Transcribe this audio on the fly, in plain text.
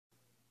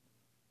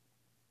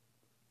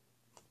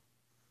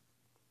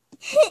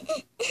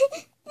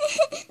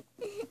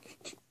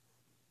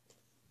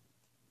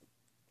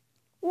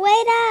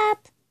Wait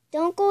up!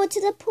 Don't go to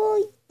the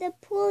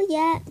pool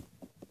yet.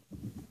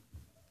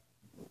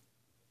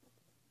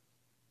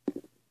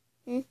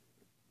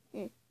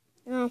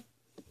 Oh.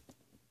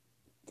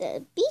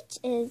 The beach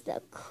is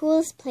the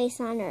coolest place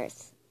on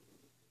earth.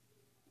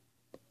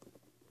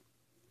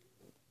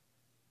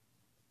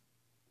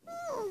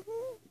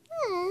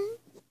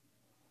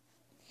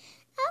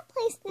 I'll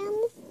place down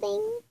this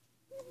thing.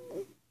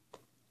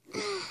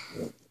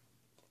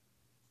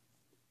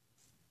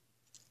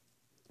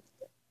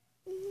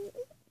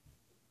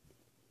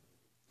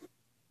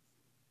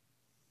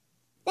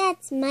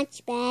 That's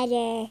much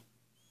better.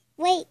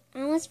 Wait,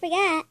 I almost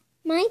forgot.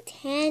 My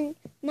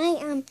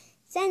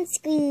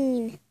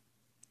sunscreen.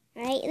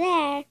 Right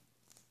there.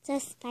 So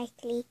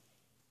sparkly.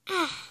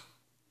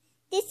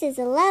 This is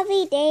a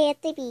lovely day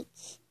at the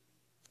beach.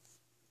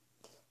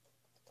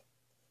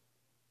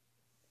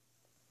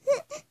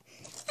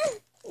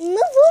 Move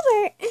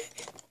over.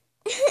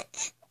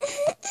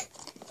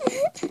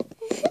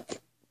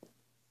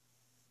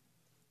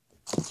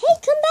 Hey,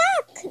 come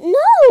back.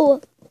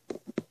 No.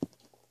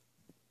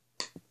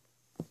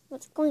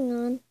 What's going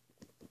on?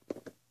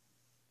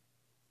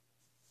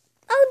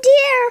 Oh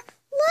dear.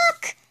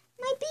 Look.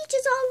 My beach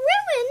is all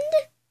ruined.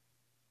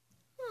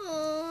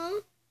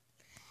 Aww.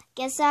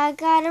 Guess I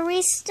gotta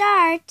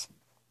restart.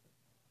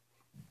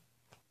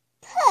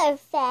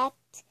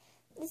 Perfect.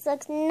 This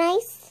looks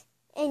nice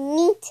and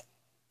neat.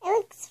 It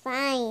looks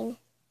fine.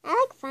 I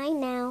look fine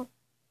now.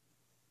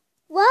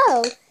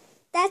 Whoa,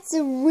 that's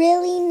a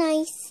really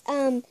nice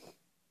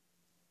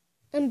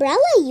umbrella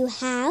you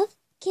have.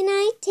 Can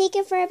I take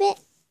it for a bit?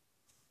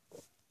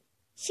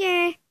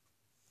 Sure.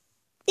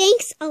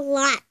 Thanks a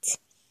lot.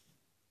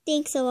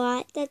 Thanks a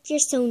lot. You're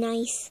so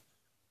nice.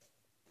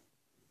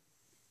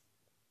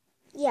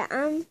 Yeah,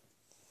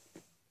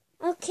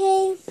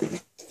 okay.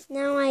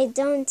 Now I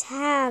don't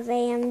have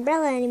an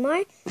umbrella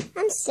anymore.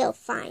 I'm still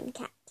fine,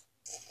 Cat.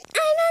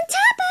 I'm on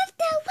top of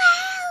the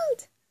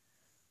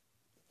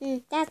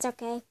world! That's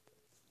okay.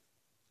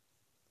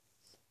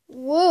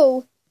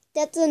 Whoa,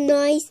 that's a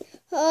nice...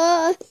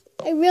 I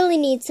really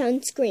need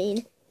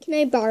sunscreen. Can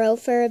I borrow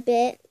for a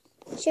bit?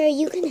 Sure,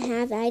 you can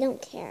have it. I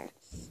don't care.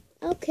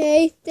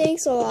 Okay,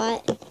 thanks a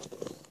lot.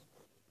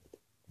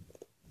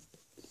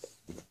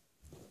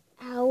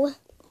 Ow.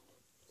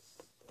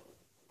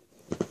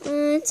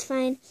 It's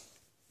fine.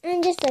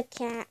 I'm just a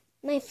cat.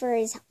 My fur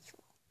is helpful.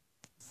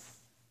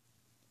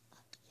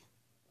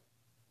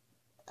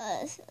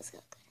 This feels so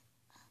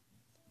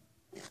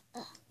good.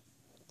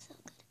 So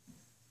good.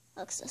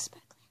 Looks so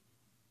sparkly.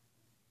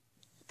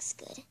 Looks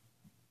good.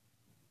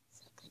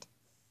 So good.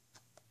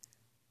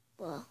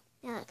 Whoa,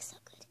 that looks so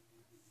good.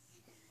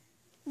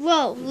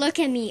 Whoa, look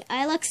at me.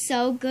 I look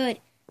so good,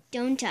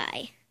 don't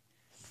I?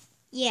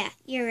 Yeah,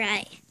 you're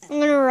right. I'm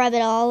gonna rub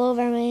it all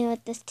over me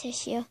with this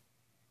tissue.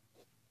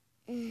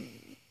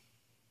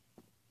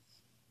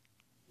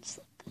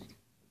 So good.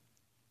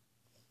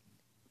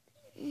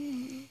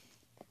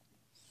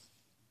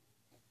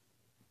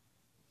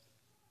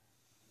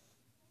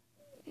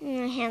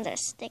 My hands are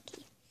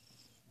sticky.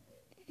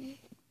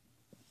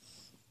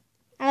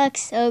 I look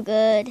so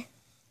good.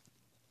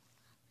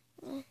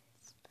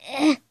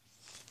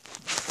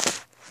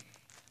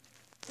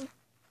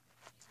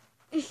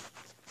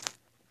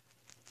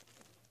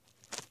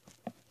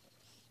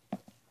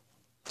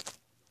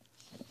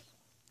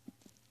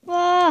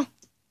 Whoa,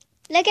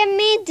 look at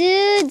me,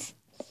 dudes.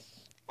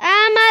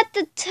 I'm at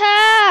the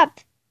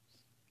top.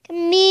 Look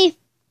at me.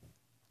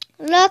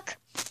 Look.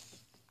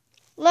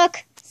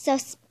 Look, so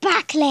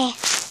sparkly.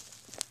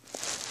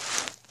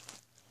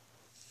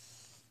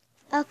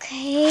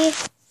 Okay.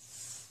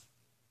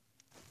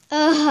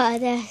 Oh,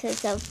 this is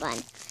so fun.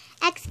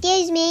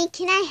 Excuse me,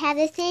 can I have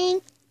this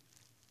thing?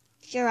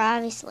 Sure,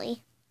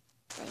 obviously.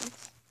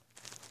 Thanks.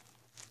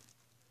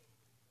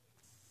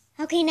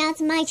 Okay, now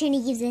it's my turn to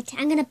use it.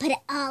 I'm going to put it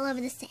all over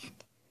the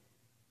sand.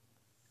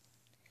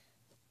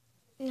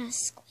 I'm going to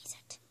squeeze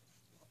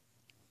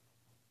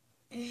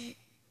it.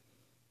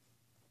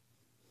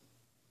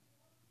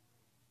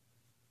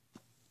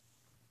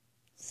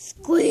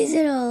 Squeeze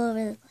it all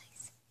over the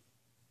place.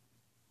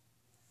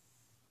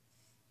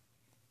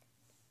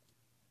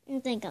 I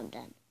think I'm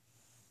done.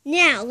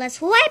 Now, let's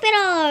wipe it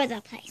all over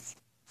the place.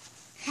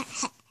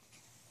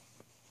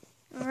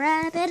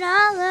 Rub it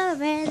all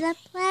over the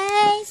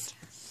place.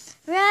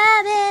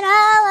 Rub it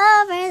all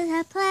over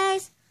the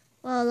place.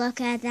 Whoa,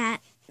 look at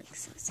that. It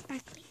looks so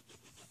sparkly.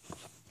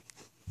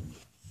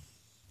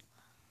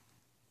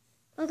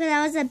 Okay,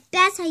 that was the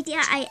best idea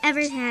I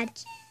ever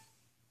had.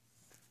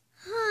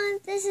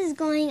 This is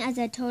going as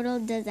a total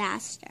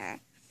disaster.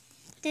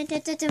 Dun,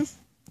 dun, dun, dun.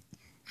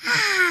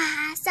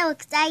 So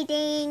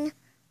exciting.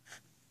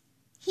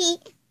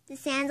 The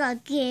sand's all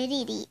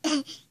glittery.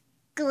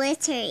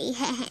 Glittery.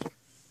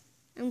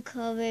 I'm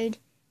covered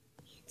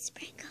in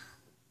sprinkles.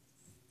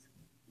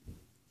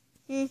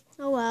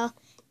 Oh well.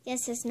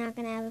 Guess it's not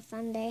gonna have a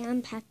fun day.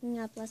 I'm packing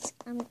up.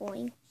 I'm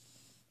going.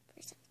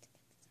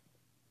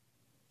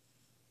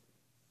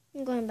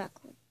 I'm going back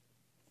home.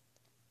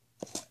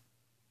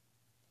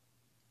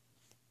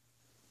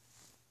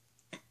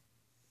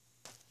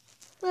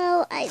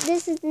 Well,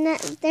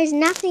 there's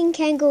nothing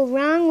can go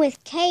wrong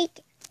with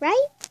cake,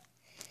 right?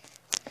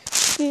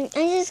 I'm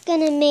just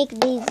gonna make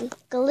these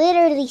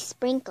glittery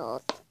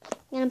sprinkles.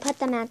 I'm gonna put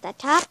them at the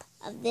top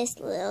of this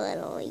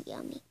little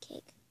yummy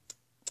cake.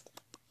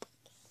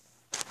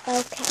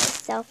 Okay,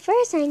 so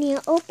first I need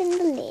to open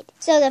the lid.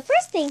 So the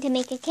first thing to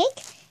make a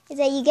cake is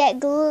that you get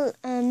glue,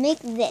 make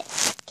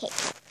this cake.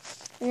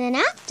 And then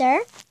after,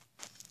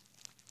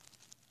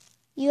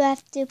 you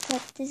have to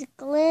put this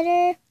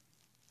glitter.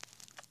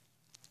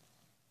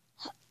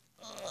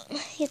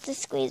 You have to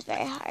squeeze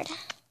very hard.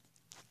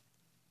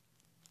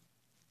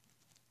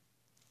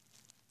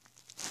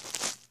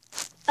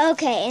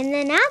 Okay, and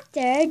then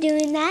after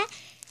doing that,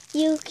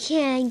 you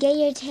can get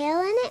your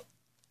tail in it.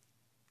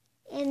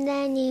 And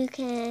then you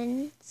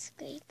can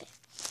scrape it.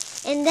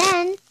 And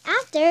then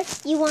after,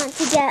 you want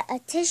to get a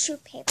tissue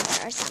paper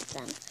or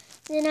something.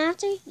 And then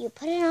after, you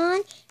put it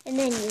on, and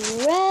then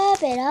you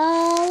rub it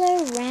all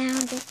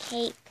around the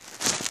cake.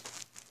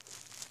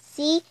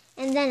 See?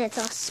 And then it's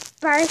all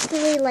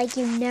sparkly like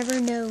you've never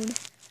known.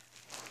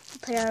 You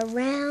put it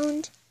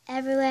around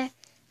everywhere.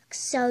 Looks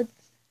so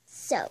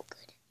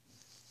good.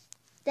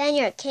 Then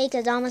your cake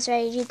is almost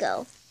ready to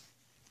go.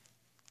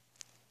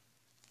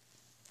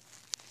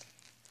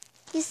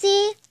 You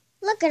see?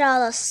 Look at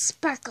all those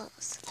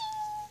sparkles.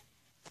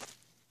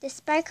 The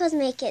sparkles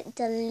make it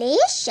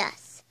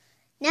delicious.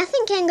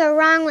 Nothing can go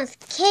wrong with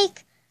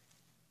cake.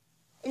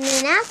 And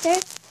then after,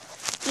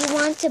 you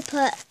want to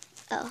put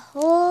a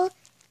hole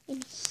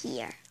in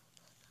here.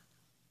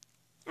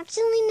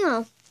 Actually,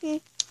 no.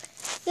 You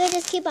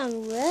just keep on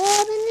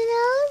rubbing it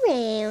all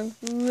around.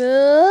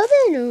 Rub.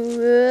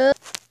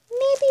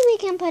 Maybe we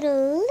can put a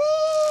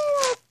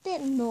little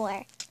bit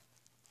more.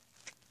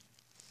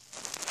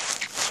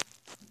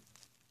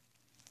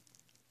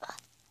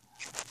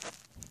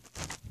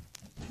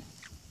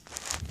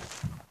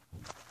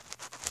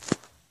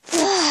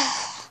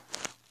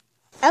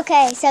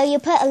 Okay, so you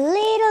put a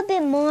little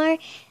bit more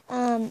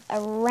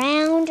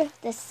around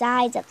the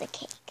sides of the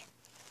cake.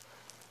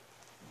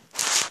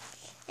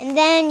 And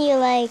then you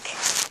rub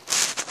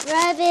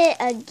it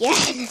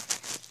again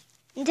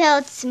until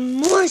it's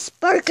more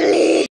sparkly.